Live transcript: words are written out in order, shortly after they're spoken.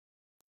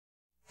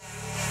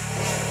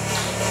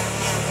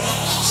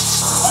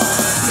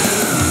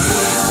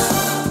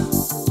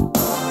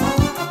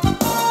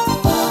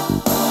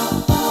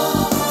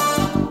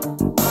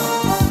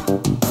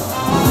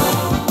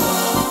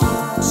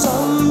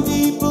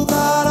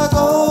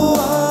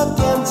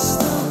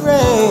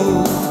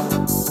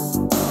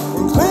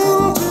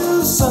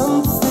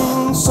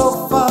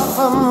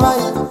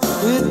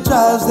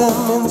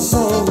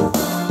insane,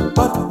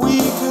 but we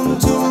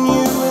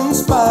continue in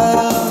spite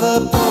of the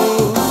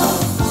pain.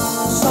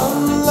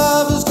 Some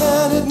lovers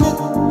can't admit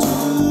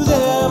to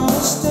their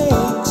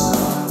mistakes.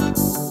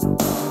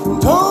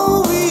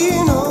 Don't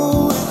we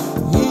know it?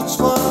 Each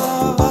one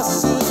of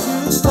us is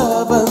too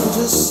stubborn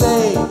to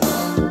say,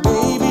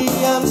 baby,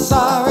 I'm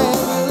sorry,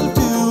 we'll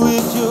do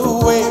it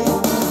your way.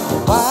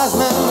 Wise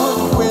man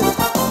would quit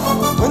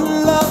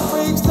when love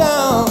breaks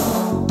down,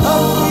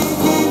 but we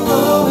keep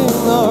going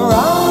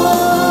around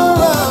and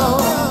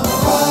around.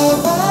 Right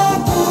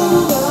back in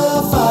the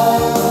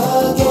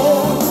fire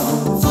again,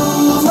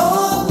 fools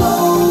not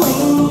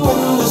knowing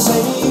when to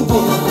say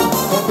when.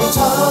 Every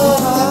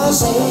time I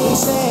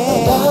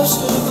say love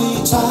should be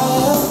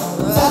tired,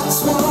 that's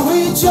when we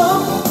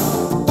jump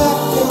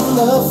back in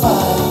the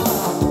fire.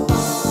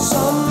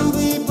 Some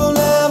people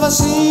never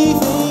see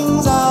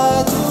things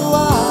eye to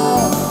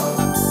eye.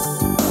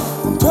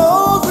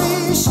 Don't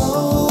we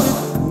show it?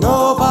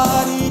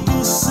 Nobody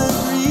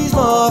disagrees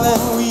more than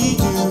we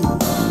do.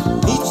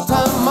 Each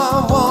time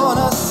I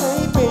wanna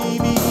say,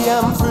 baby,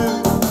 I'm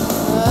through.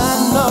 I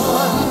know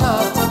I'm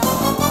not,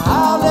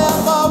 I'll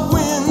never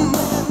win.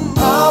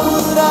 How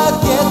would I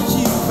get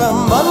you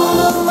from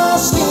under my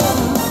skin?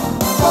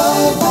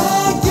 Right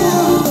back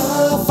in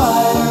the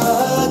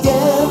fire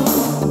again,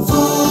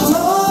 fools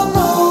not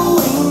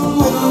knowing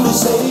when to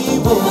say